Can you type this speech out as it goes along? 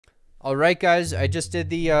Alright guys, I just did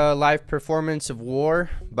the live performance of War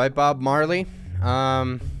by Bob Marley.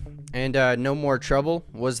 No More Trouble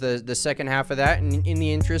was the second half of that. And in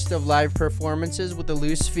the interest of live performances with a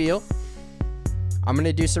loose feel, I'm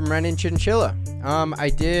gonna do some Ren and Chinchilla.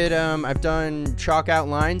 I've done chalk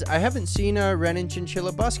outlines. I haven't seen a Ren and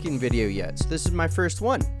Chinchilla busking video yet, so this is my first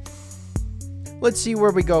one. Let's see where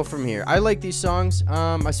we go from here. I like these songs.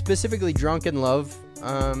 I specifically Drunk in Love.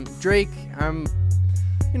 Drake,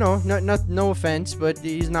 you know, no offense, but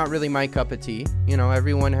he's not really my cup of tea. You know,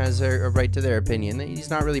 everyone has a right to their opinion. He's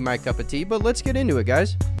not really my cup of tea, but let's get into it,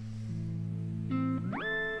 guys.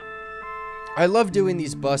 I love doing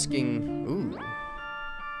these busking.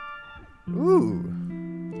 Ooh.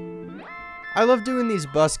 I love doing these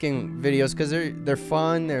busking videos because they're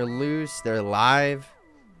fun, they're loose, they're live.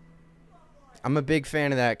 I'm a big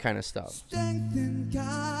fan of that kind of stuff. Strength and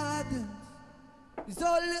guidance is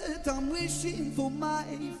all that I'm wishing for my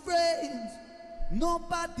friends.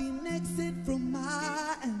 Nobody makes it from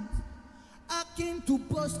my end. I came to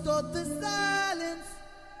bust all the silence.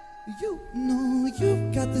 You know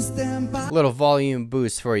you got to stand by. Little volume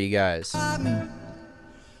boost for you guys.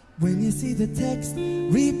 When you see the text,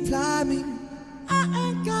 reply me. I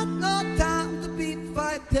ain't got no time to be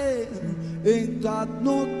fighting. Ain't got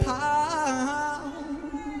no time.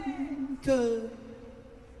 'Cause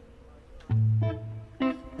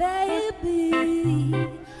baby,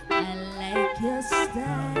 I like your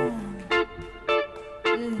style.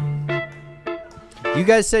 You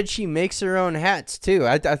guys said she makes her own hats too.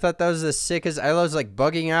 I thought that was the sickest. I was like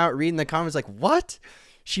bugging out, reading the comments like, what?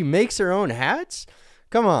 She makes her own hats?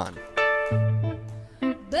 Come on.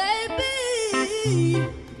 Baby,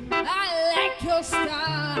 I like your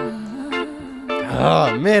style.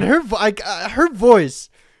 Oh man, her voice.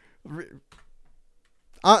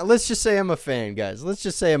 Let's just say I'm a fan, guys. Let's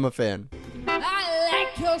just say I'm a fan. I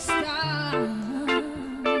like your style.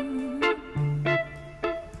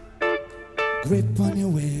 grip on your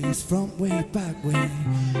waist, front way, back way.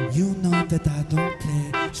 You know that I don't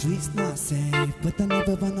play. Streets not safe, but I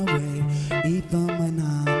never run away, even when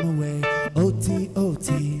I'm away. OT,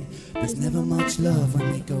 OT, there's never much love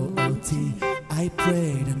when we go OT. I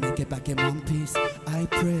pray to make it back in one piece. I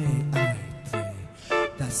pray, I pray.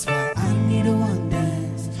 That's why I need a one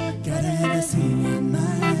dance. Got a Hennessy in my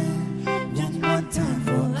hand. One more time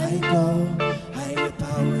before I go. Higher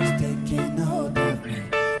powers taking hold of me.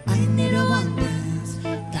 I need a one dance.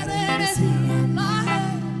 Got a Hennessy in my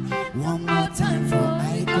hand. One more time before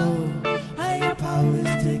I go. Higher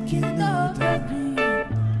powers taking hold of me.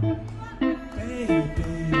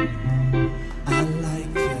 Baby, I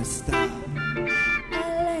like your style. I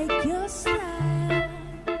like your style.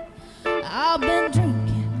 I've been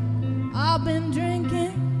drinking. I've been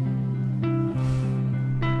drinking.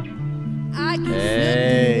 I can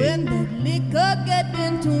feel when that liquor get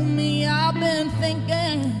into me. I've been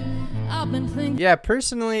thinking. Yeah,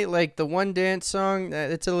 personally, like the one dance song,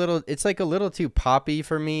 it's like a little too poppy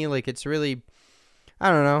for me. Like it's really,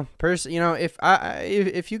 I don't know. You know,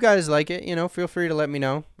 if you guys like it, you know, feel free to let me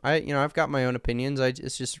know. I've got my own opinions.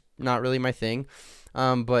 It's just not really my thing.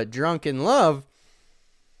 But Drunk in Love,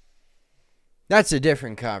 that's a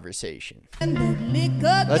different conversation.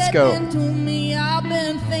 Let's go. I've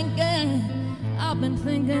been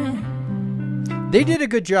thinking. They did a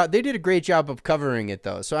good job. They did a great job of covering it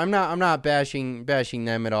though. So I'm not bashing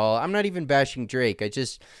them at all. I'm not even bashing Drake. I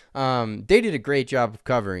just they did a great job of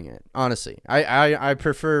covering it. Honestly, I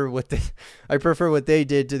prefer what they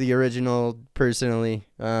did to the original personally.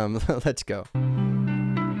 Let's go.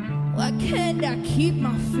 Why can't I keep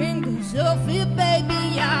my fingers off it,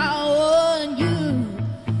 baby? I want you.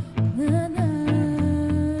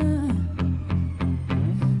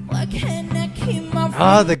 Why can't I keep my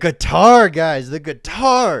Ah, the guitar, guys, the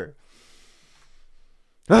guitar.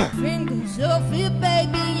 fingers off it,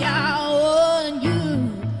 baby? I want you.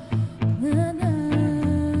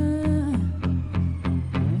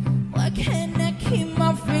 Why can't I keep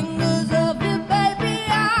my fingers off it, baby?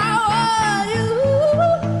 I want you.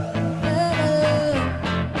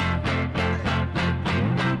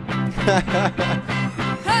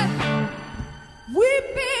 We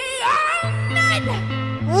be all night.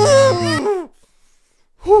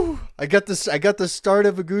 Whew. I got the start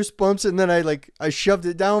of a goosebumps, and then I shoved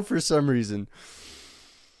it down for some reason.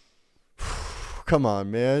 Come on,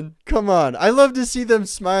 man. Come on. I love to see them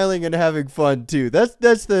smiling and having fun too. That's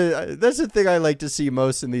the thing I like to see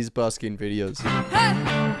most in these busking videos.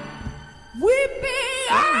 We be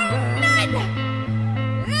all night.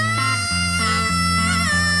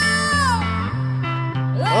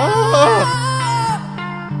 Oh!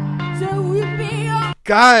 So we be all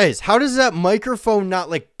Guys, how does that microphone not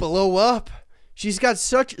like blow up? She's got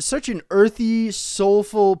such an earthy,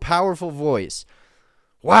 soulful, powerful voice.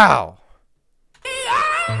 Wow.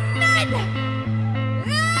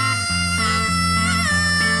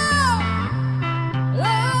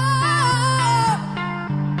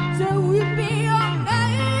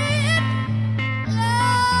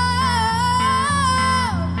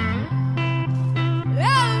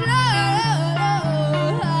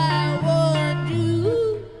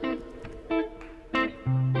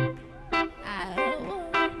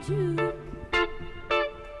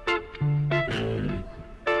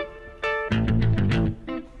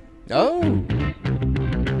 Oh.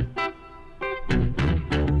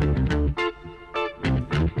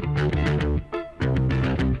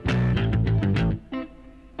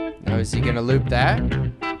 Now is he gonna loop that?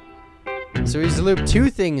 So he's looped 2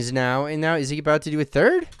 things now, and now is he about to do a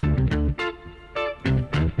 3rd?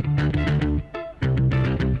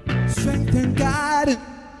 Strength and guidance,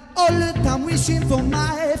 all the time wishing for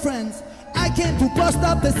my friends. I came to bust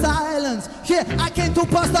up the silence. Yeah, I came to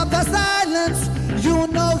bust up the silence. You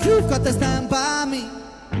know you've got to stand by me.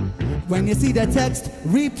 When you see the text,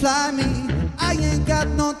 reply me. I ain't got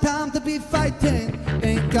no time to be fighting.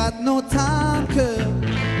 Ain't got no time, cause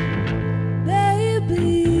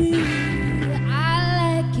Baby,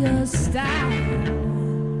 I like your style.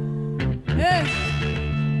 Hey.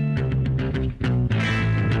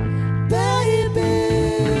 baby,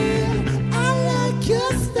 I like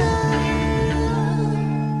your style.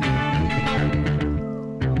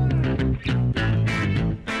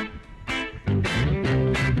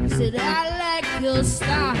 Said I like your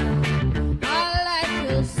style. I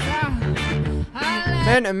like your style.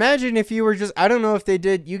 Man, imagine if you were just, I don't know if they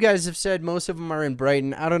did, you guys have said most of them are in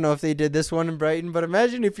Brighton. I don't know if they did this one in Brighton, but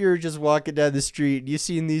imagine if you were just walking down the street and you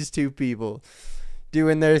seen these 2 people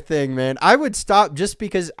doing their thing, man. I would stop just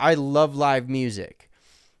because I love live music.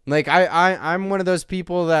 Like, I'm one of those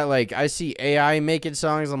people that, like, I see AI making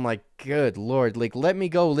songs, I'm like, good Lord. Like, let me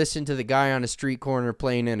go listen to the guy on a street corner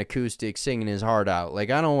playing an acoustic, singing his heart out. Like,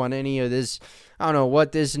 I don't want any of this, I don't know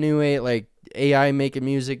what this new, like, AI making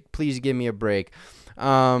music. Please give me a break.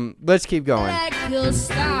 Let's keep going.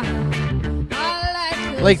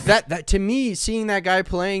 Like that to me, seeing that guy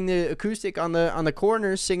playing the acoustic on the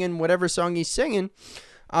corner, singing whatever song he's singing,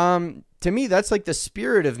 to me that's like the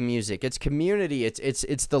spirit of music. It's community.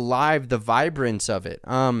 It's the live, the vibrance of it.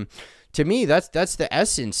 To me, that's the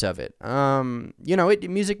essence of it. You know,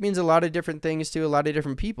 music means a lot of different things to a lot of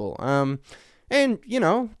different people. And you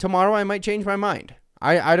know, tomorrow I might change my mind.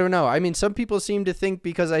 I don't know. I mean, some people seem to think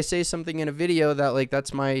because I say something in a video that like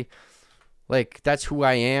that's my, like that's who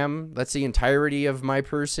I am. That's the entirety of my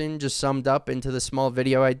person just summed up into the small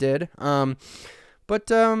video I did. Yeah,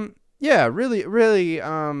 really,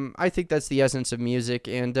 I think that's the essence of music,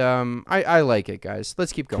 and I like it, guys.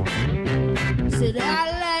 Let's keep going. Said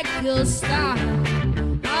I like your style.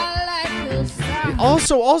 I like your style.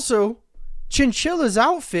 Also, Chinchilla's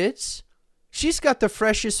outfits. She's got the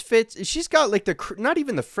freshest fits. She's got like not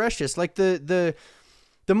even the freshest, like the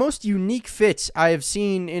most unique fits I have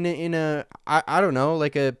seen in a I don't know,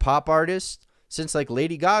 like a pop artist since like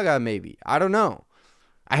Lady Gaga maybe. I don't know.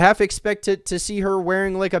 I half expect to see her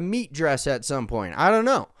wearing like a meat dress at some point. I don't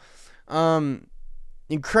know.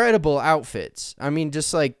 Incredible outfits. I mean,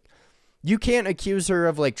 just like you can't accuse her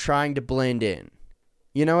of like trying to blend in.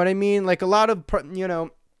 You know what I mean? Like a lot of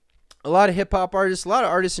hip hop artists, a lot of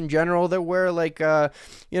artists in general that wear like,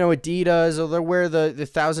 Adidas, or they wear the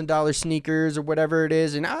 $1,000 sneakers or whatever it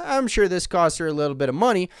is. And I'm sure this costs her a little bit of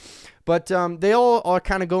money, but they all are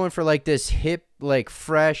kind of going for like this hip, like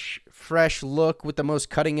fresh look with the most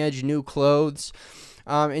cutting edge new clothes.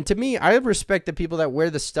 And to me, I respect the people that wear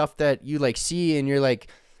the stuff that you like see and you're like,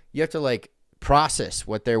 you have to like process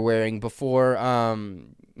what they're wearing before,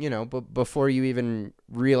 before you even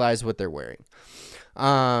realize what they're wearing.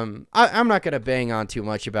 I'm not gonna bang on too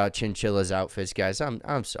much about Chinchilla's outfits, guys. I'm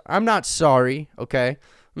not sorry, okay?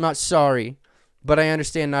 I'm not sorry, but I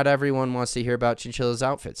understand not everyone wants to hear about Chinchilla's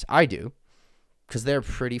outfits. I do, because they're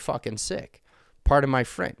pretty fucking sick. Part of my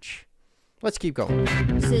French. Let's keep going.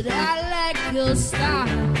 Said I like your style.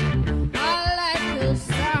 I like your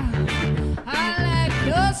style. I like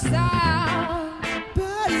your style.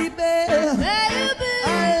 Baby,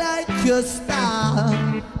 I like your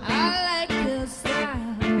style. I like your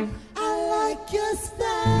style. I like your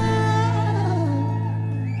style.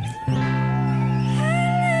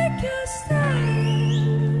 I like your style.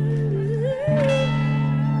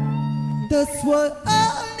 That's what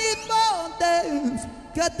I need more dance.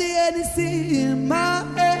 Got the energy in my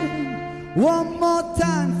hand. One more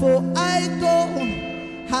time before I go.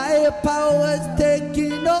 Higher powers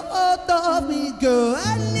taking hold of me, girl.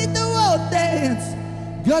 I need the world dance.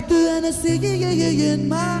 Got the Hennessy in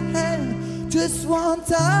my hand. Just one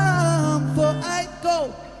time before I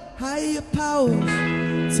go. Higher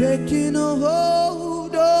powers taking a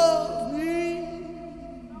hold of me.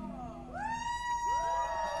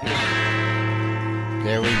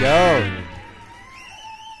 There we go.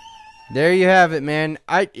 There you have it, man.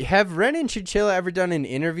 Have Ren and Chinchilla ever done an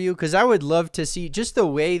interview? Because I would love to see just the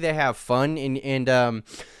way they have fun, and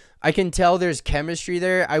I can tell there's chemistry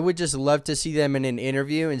there. I would just love to see them in an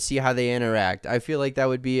interview and see how they interact. I feel like that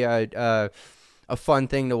would be a fun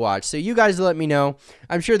thing to watch. So you guys let me know.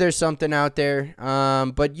 I'm sure there's something out there.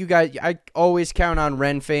 But you guys, I always count on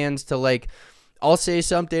Ren fans to, like, I'll say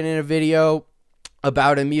something in a video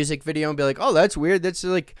about a music video and be like, oh, that's weird. That's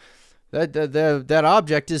like... That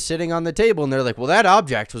object is sitting on the table, and they're like, well, that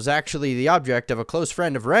object was actually the object of a close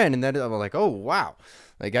friend of Ren, and then I'm like, oh wow,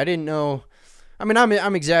 like I didn't know. I mean,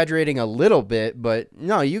 I'm exaggerating a little bit, but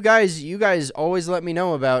no, you guys always let me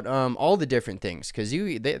know about all the different things, because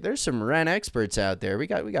there's some Ren experts out there. We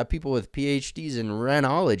got people with PhDs in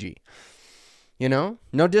Renology. You know,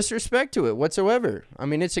 no disrespect to it whatsoever. I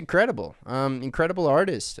mean, it's incredible. Incredible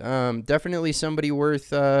artist. Definitely somebody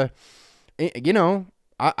worth. You know.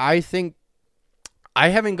 I think I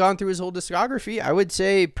haven't gone through his whole discography. I would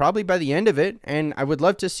say probably by the end of it, and I would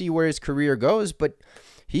love to see where his career goes, but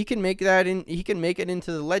he can make that in. He can make it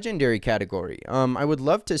into the legendary category. I would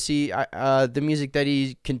love to see the music that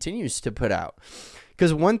he continues to put out.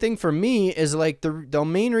 Because one thing for me is like the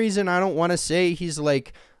main reason I don't want to say he's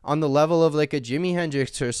like on the level of like a Jimi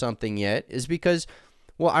Hendrix or something yet is because,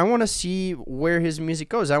 well, I want to see where his music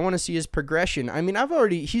goes. I want to see his progression. I mean,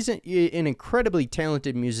 he's an incredibly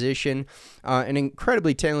talented musician, an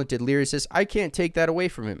incredibly talented lyricist. I can't take that away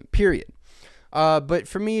from him, period. But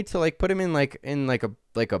for me to like put him in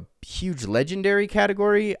a huge legendary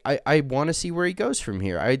category, I want to see where he goes from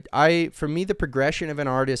here. For me, the progression of an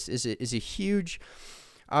artist is a huge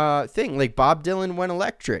thing. Like Bob Dylan went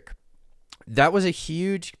electric. That was a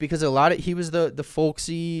huge, because he was the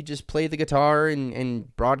folksy, just play the guitar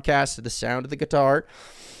and broadcast the sound of the guitar.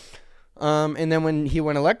 And then when he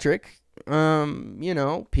went electric, you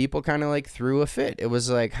know, people kind of like threw a fit. It was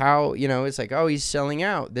like, how, you know, it's like, oh, he's selling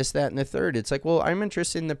out, this, that, and the third. It's like, well, I'm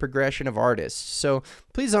interested in the progression of artists. So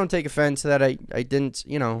please don't take offense that I didn't,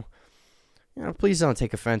 you know, please don't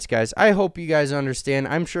take offense, guys. I hope you guys understand.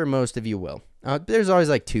 I'm sure most of you will. There's always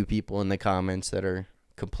like 2 people in the comments that are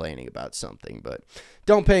complaining about something, but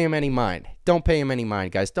don't pay him any mind. Don't pay him any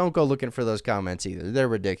mind, guys. Don't go looking for those comments either. They're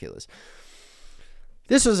ridiculous.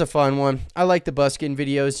 This was a fun one. I like the buskin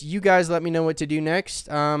videos. You guys let me know what to do next,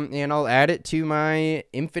 and I'll add it to my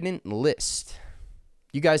infinite list.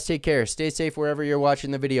 You guys take care. Stay safe wherever you're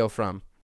watching the video from.